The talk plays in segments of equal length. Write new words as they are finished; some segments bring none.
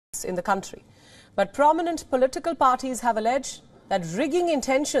in the country. But prominent political parties have alleged that rigging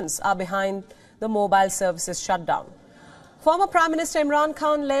intentions are behind the mobile services shutdown. Former Prime Minister Imran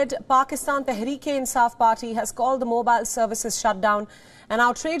Khan led Pakistan Tehreek-e-Insaf Party has called the mobile services shutdown an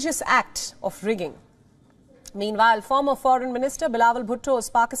outrageous act of rigging. Meanwhile, former Foreign Minister Bilawal Bhutto's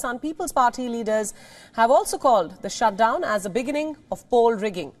Pakistan People's Party leaders have also called the shutdown as the beginning of poll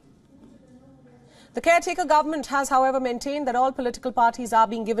rigging. The caretaker government has, however, maintained that all political parties are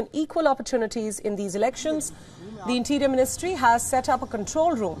being given equal opportunities in these elections. The Interior Ministry has set up a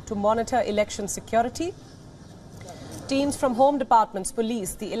control room to monitor election security. Teams from Home Departments,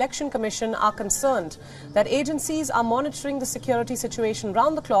 Police, the Election Commission are concerned that agencies are monitoring the security situation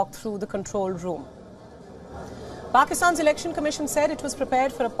round the clock through the control room. Pakistan's Election Commission said it was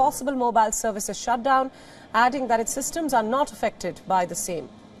prepared for a possible mobile services shutdown, adding that its systems are not affected by the same.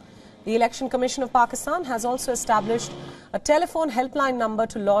 The Election Commission of Pakistan has also established a telephone helpline number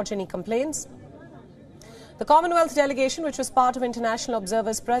to lodge any complaints. The Commonwealth delegation, which was part of international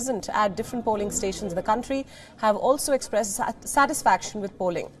observers present at different polling stations in the country, have also expressed satisfaction with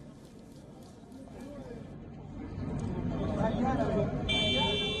polling.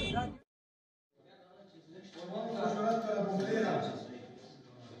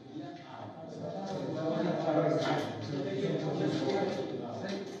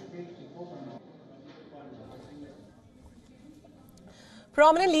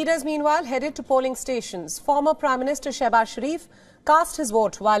 Prominent leaders, meanwhile, headed to polling stations. Former Prime Minister Shehbaz Sharif cast his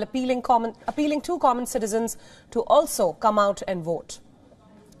vote while appealing to common citizens to also come out and vote.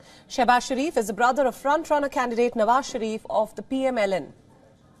 Shehbaz Sharif is the brother of front-runner candidate Nawaz Sharif of the PMLN.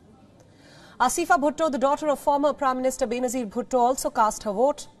 Asifa Bhutto, the daughter of former Prime Minister Benazir Bhutto, also cast her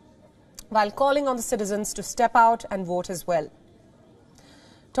vote while calling on the citizens to step out and vote as well.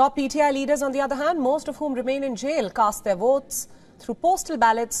 Top PTI leaders, on the other hand, most of whom remain in jail, cast their votes through postal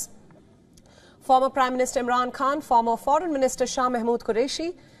ballots. Former Prime Minister Imran Khan, former Foreign Minister Shah Mahmood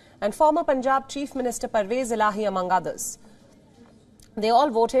Qureshi and former Punjab Chief Minister Parvez Elahi, among others. They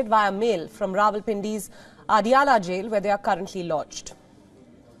all voted via mail from Rawalpindi's Adiala Jail, where they are currently lodged.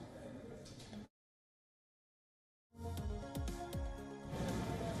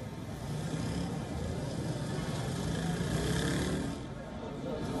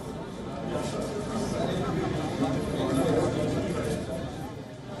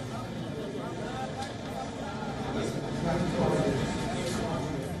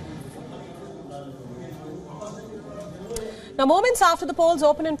 Now, moments after the polls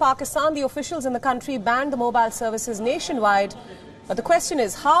opened in Pakistan, the officials in the country banned the mobile services nationwide. But the question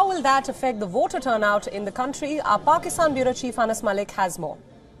is, how will that affect the voter turnout in the country? Our Pakistan Bureau Chief Anas Malik has more.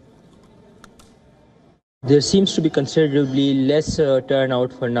 There seems to be considerably less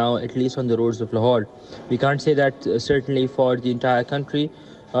turnout for now, at least on the roads of Lahore. We can't say that certainly for the entire country,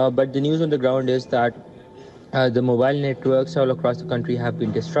 but the news on the ground is that the mobile networks all across the country have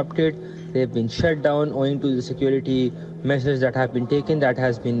been disrupted. They have been shut down owing to the security measures that have been taken. That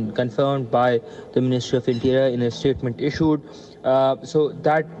has been confirmed by the Ministry of Interior in a statement issued. So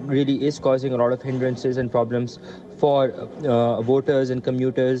that really is causing a lot of hindrances and problems for voters and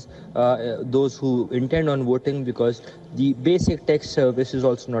commuters, those who intend on voting, because the basic text service is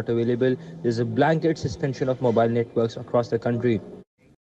also not available. There's a blanket suspension of mobile networks across the country.